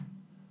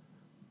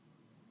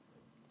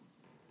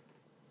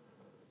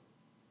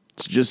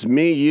It's just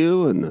me,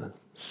 you, and the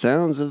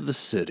sounds of the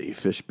city.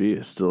 Fishby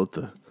is still at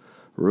the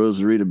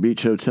Rosarita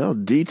Beach Hotel.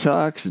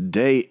 Detox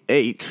day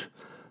 8.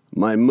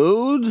 My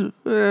mood,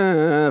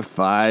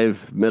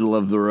 5. Middle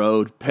of the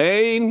road.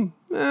 Pain,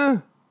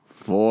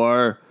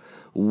 4.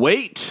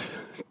 Weight,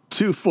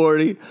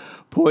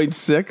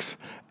 240.6.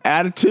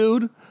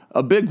 Attitude,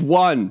 a big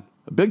 1.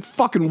 A big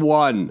fucking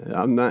 1.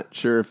 I'm not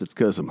sure if it's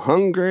because I'm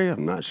hungry.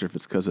 I'm not sure if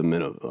it's because I'm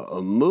in a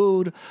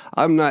mood.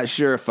 I'm not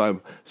sure if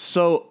I'm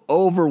so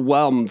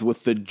overwhelmed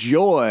with the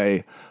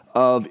joy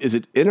of, is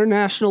it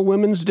International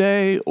Women's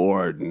Day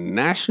or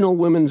National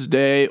Women's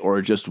Day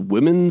or just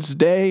Women's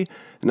Day?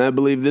 And I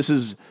believe this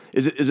is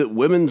it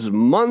Women's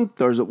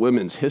Month or is it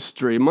Women's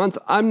History Month?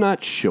 I'm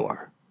not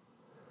sure.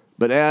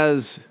 But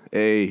as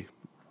a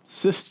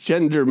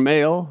cisgender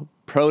male,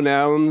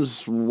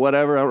 pronouns,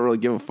 whatever, I don't really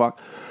give a fuck.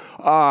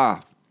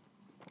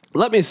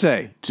 Let me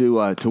say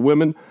to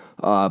women,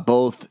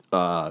 both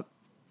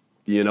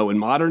in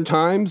modern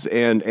times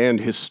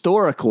and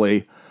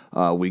historically,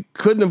 we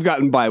couldn't have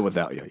gotten by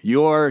without you.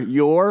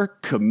 Your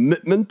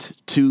commitment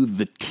to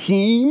the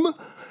team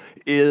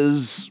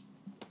is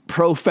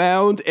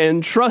profound,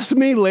 and trust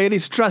me,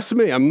 ladies, trust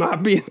me, I'm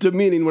not being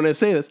demeaning when I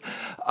say this.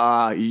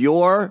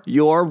 Your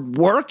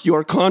work,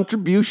 your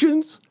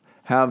contributions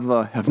have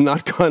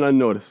not gone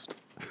unnoticed.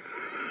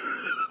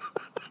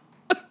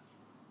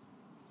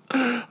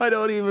 I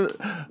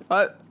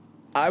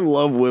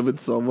love women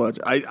so much.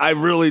 I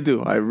really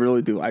do. I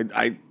really do.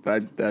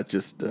 That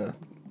just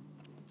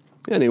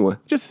anyway,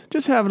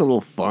 just having a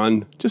little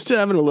fun. Just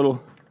having a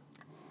little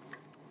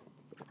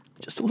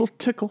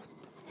tickle.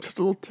 Just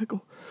a little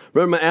tickle.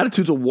 Remember, my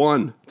attitude's a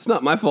 1. It's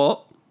not my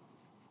fault.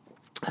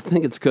 I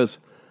think it's because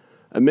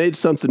I made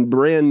something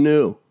brand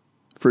new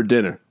for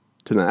dinner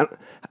tonight.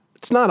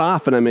 It's not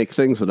often I make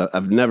things that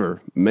I've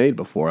never made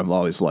before. I've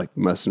always liked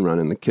messing around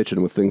in the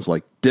kitchen with things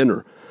like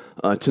dinner.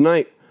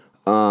 Tonight,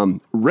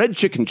 red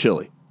chicken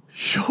chili.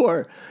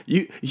 Sure,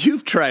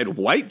 you've tried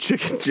white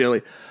chicken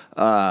chili,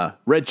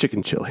 red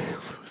chicken chili.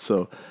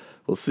 So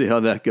we'll see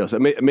how that goes. I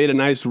made a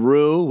nice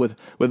roux with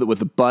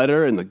the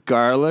butter and the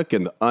garlic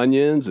and the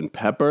onions and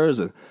peppers,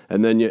 and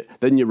then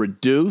you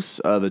reduce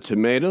the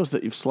tomatoes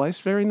that you've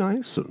sliced very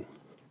nice and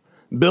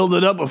build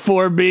it up with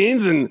 4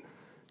 beans and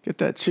get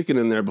that chicken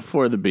in there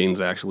before the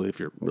beans, actually, if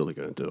you're really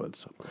going to do it.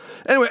 So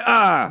anyway,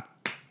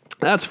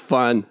 that's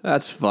fun.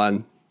 That's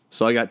fun.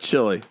 So I got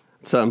chili.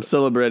 So I'm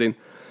celebrating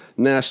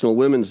National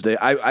Women's Day.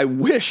 I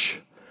wish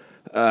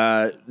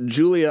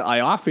Julia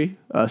Ioffe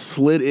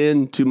slid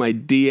into my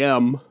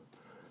DM,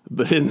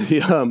 but in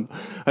the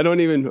I don't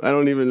even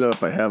know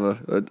if I have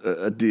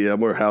a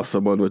DM or how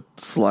someone would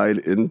slide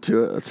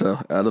into it. That's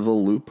how out of the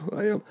loop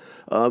I am.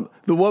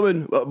 The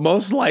woman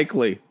most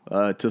likely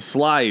to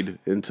slide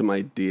into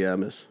my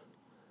DM is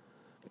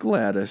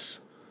Gladys,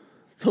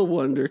 the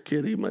Wonder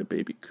Kitty, my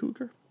baby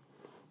cougar.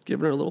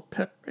 Giving her a little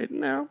pet right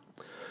now.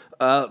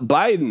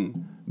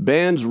 Biden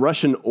bans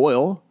Russian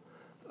oil.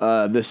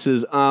 This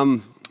is, I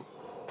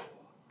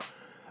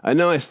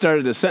know I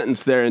started a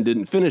sentence there and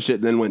didn't finish it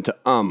and then went to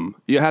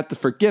You have to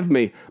forgive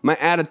me. My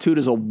attitude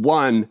is a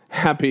 1.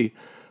 Happy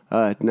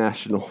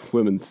National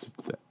Women's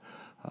Day.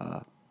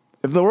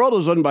 If the world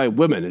was run by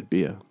women, it'd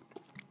be a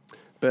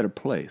better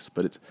place,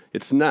 but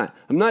it's not.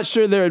 I'm not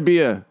sure there would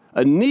be a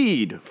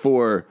need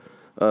for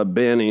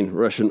banning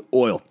Russian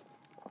oil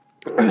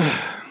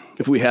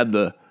if we had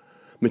the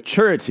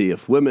maturity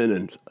of women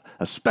and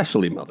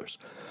especially mothers.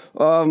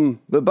 But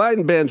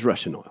Biden bans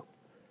Russian oil.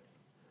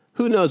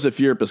 Who knows if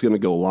Europe is going to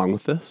go along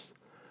with this?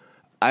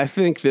 I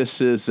think this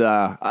is,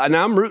 now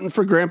I'm rooting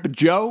for Grandpa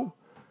Joe.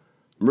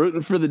 I'm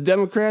rooting for the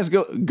Democrats.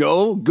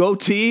 Go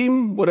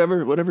team,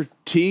 whatever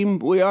team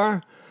we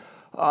are.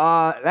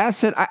 That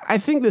said, I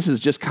think this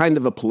is just kind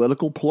of a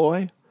political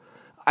ploy.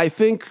 I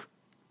think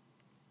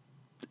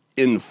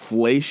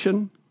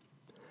inflation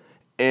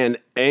and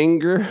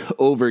anger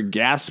over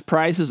gas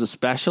prices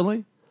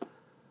especially.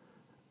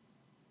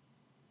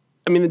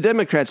 I mean, the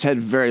Democrats had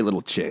very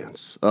little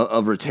chance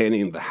of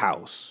retaining the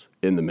House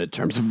in the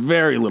midterms.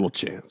 Very little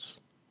chance.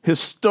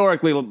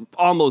 Historically,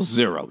 almost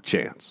 0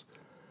 chance.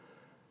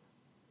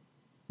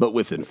 But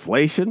with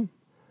inflation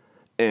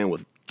and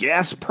with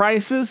gas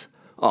prices,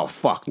 oh,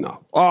 fuck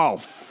no. Oh,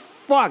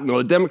 fuck no.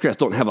 The Democrats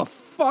don't have a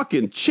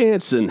fucking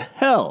chance in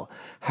hell.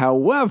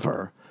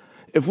 However,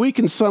 if we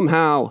can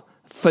somehow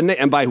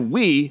and by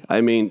we,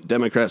 I mean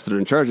Democrats that are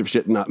in charge of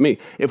shit, not me.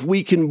 If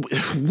we can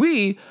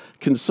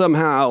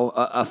somehow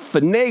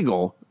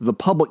finagle the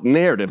public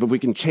narrative, if we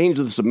can change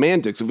the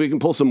semantics, if we can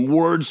pull some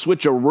word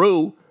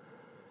switcheroo,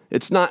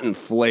 it's not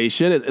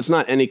inflation. It's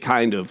not any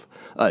kind of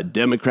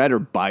Democrat or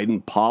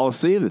Biden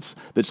policy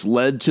that's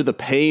led to the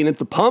pain at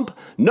the pump.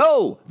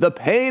 No, the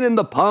pain in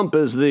the pump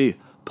is the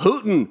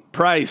Putin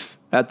price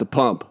at the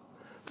pump.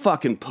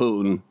 Fucking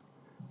Putin.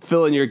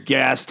 Filling your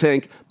gas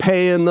tank,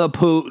 paying the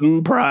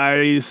Putin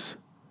price.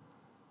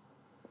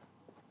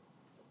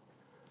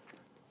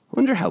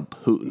 Wonder how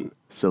Putin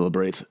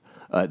celebrates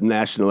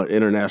National or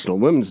International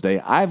Women's Day.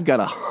 I've got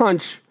a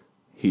hunch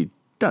he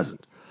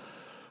doesn't.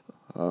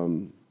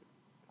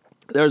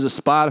 There was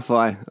a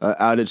Spotify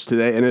outage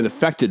today, and it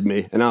affected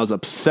me, and I was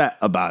upset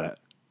about it.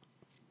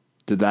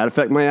 Did that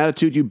affect my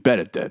attitude? You bet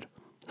it did.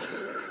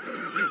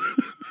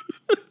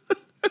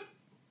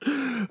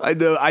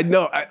 I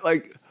know.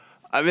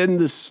 I'm in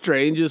the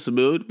strangest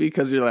mood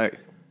because you're like,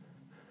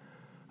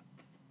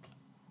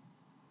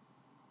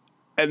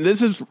 and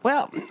this is,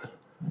 well, I'm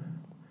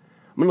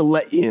going to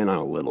let you in on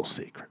a little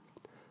secret.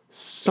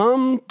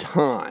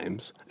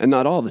 Sometimes, and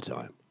not all the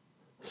time,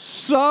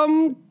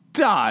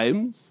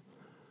 sometimes,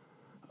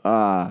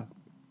 when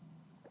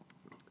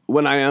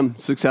I am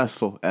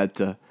successful at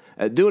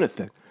doing a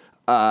thing,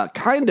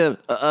 kind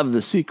of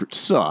the secret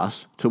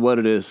sauce to what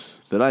it is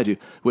that I do,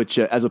 which,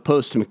 as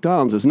opposed to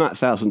McDonald's, is not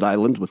Thousand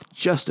Island with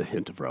just a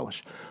hint of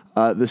relish.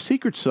 The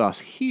secret sauce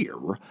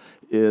here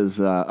is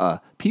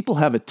people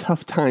have a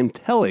tough time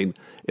telling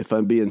if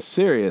I'm being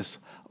serious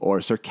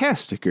or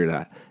sarcastic or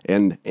not,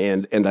 and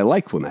I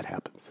like when that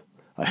happens.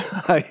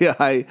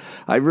 I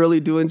really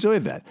do enjoy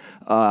that.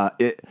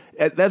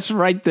 That's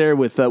right there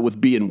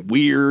with being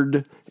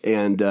weird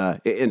and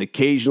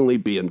occasionally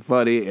being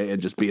funny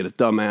and just being a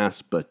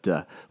dumbass. But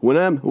when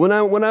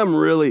I'm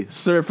really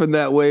surfing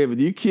that wave and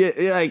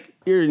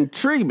you're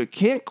intrigued but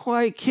can't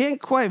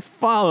quite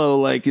follow.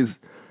 Like, is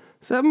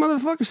that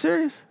motherfucker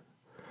serious?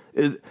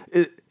 Is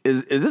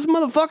this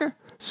motherfucker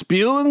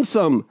spewing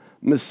some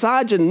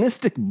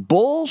misogynistic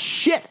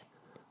bullshit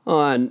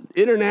on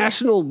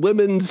International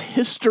Women's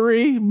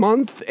History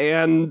Month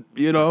and,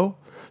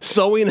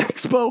 Sewing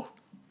Expo?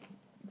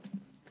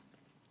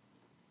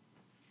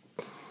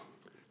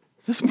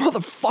 Is this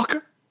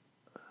motherfucker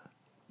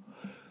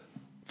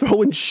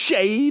throwing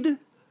shade?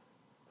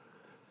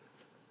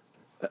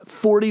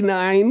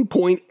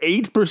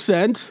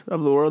 49.8%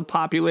 of the world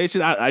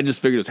population. I just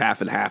figured it's half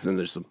and half, and then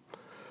there's some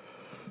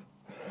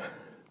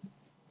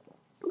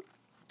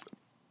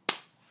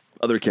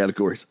other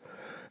categories.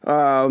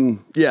 So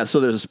there's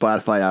a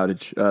Spotify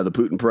outage, the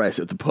Putin price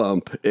at the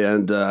pump,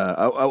 and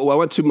I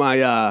went to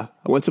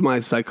my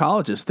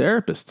psychologist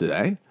therapist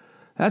today.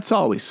 That's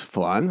always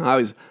fun.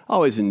 I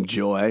always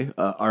enjoy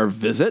our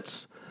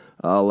visits.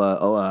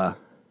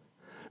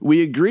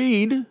 We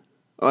agreed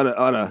on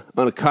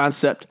a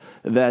concept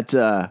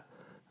that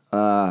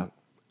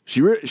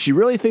she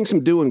really thinks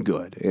I'm doing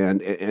good,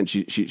 and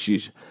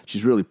she's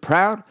really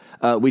proud.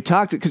 We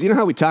talked, because you know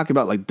how we talk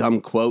about like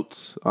dumb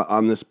quotes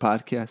on this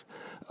podcast.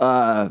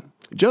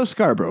 Joe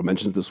Scarborough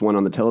mentions this one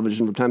on the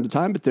television from time to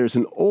time, but there's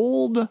an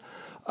old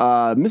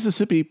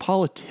Mississippi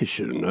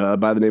politician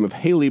by the name of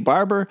Haley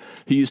Barbour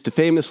who used to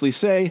famously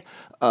say,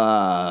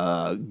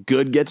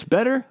 "Good gets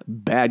better,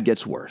 bad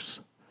gets worse."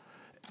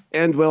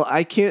 And, well,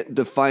 I can't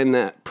define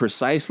that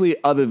precisely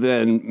other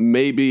than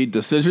maybe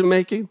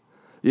decision-making.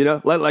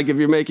 Like if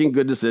you're making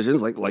good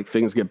decisions, like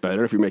things get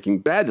better. If you're making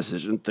bad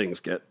decisions, things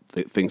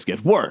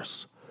get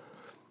worse.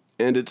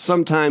 And it's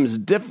sometimes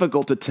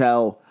difficult to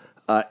tell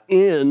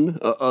in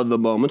the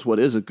moment what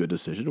is a good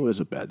decision, what is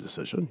a bad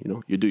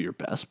decision. You do your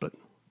best, but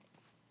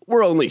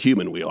we're only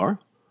human, we are.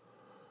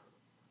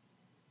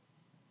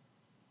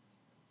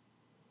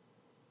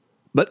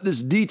 But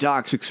this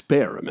detox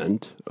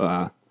experiment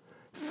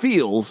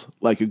feels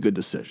like a good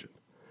decision.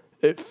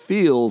 It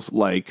feels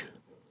like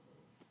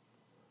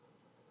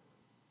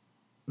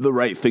the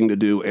right thing to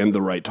do and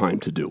the right time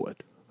to do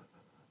it.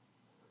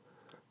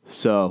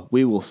 So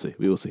we will see.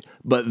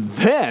 But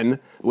then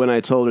when I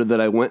told her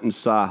that I went and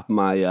saw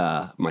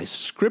my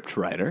script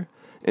writer,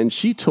 and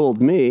she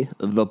told me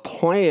the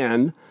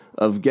plan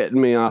of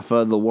getting me off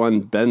of the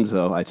one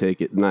benzo I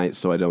take at night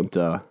so I don't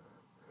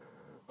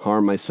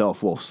harm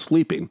myself while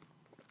sleeping.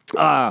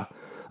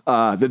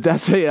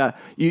 That's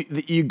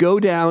you go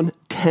down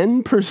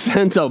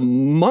 10% a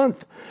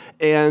month,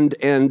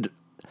 and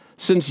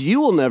since you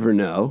will never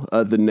know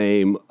the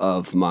name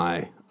of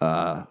my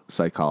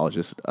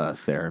psychologist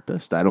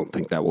therapist, I don't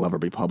think that will ever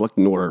be public,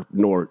 nor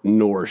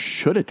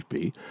should it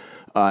be.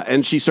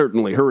 And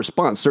her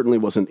response certainly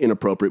wasn't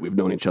inappropriate. We've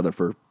known each other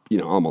for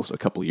almost a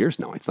couple of years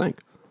now, I think.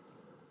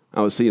 I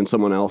was seeing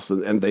someone else,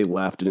 and they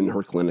left in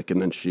her clinic, and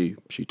then she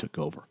took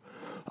over.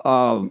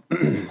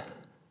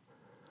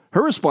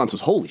 Her response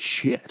was, "Holy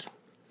shit.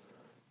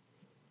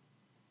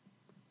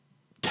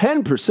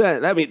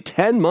 10%? That means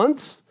 10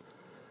 months?"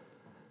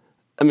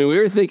 I mean, we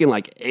were thinking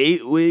like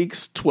 8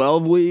 weeks,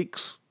 12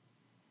 weeks,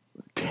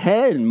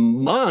 10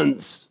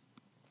 months.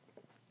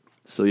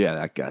 So yeah,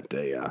 that got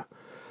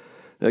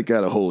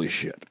a holy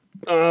shit.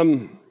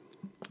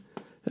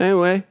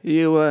 Anyway,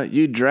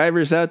 you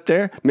drivers out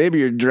there, maybe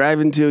you're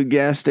driving to a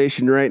gas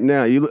station right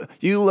now. You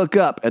look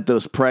up at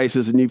those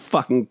prices and you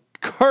fucking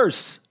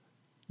curse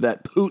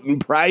that Putin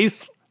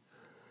price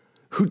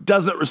who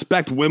doesn't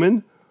respect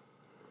women.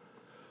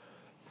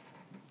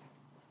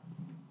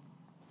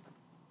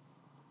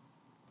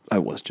 I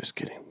was just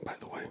kidding, by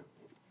the way.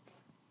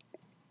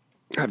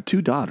 I have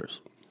 2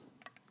 daughters.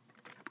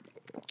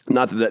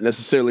 Not that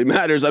necessarily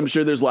matters. I'm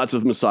sure there's lots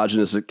of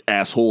misogynistic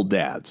asshole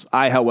dads.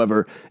 I,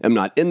 however, am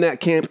not in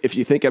that camp. If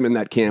you think I'm in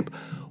that camp,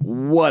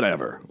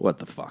 whatever. What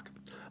the fuck?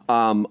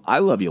 I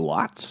love you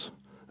lots.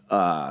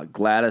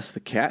 Gladys the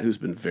cat, who's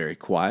been very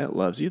quiet,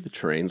 loves you. The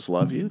trains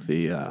love you.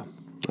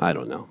 I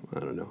don't know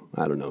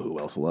who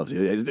else loves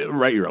you.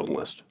 Write your own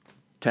list.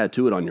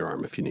 Tattoo it on your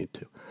arm if you need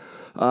to.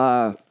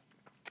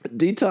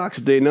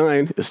 Detox Day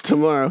 9 is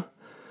tomorrow.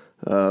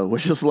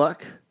 Wish us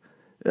luck.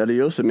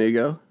 Adios,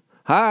 amigo.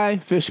 Hi,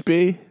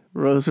 Fishbee,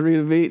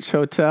 Rosarita Beach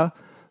Hotel.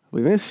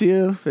 We miss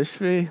you,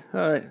 Fishbee.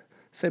 All right.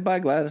 Say bye,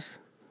 Gladys.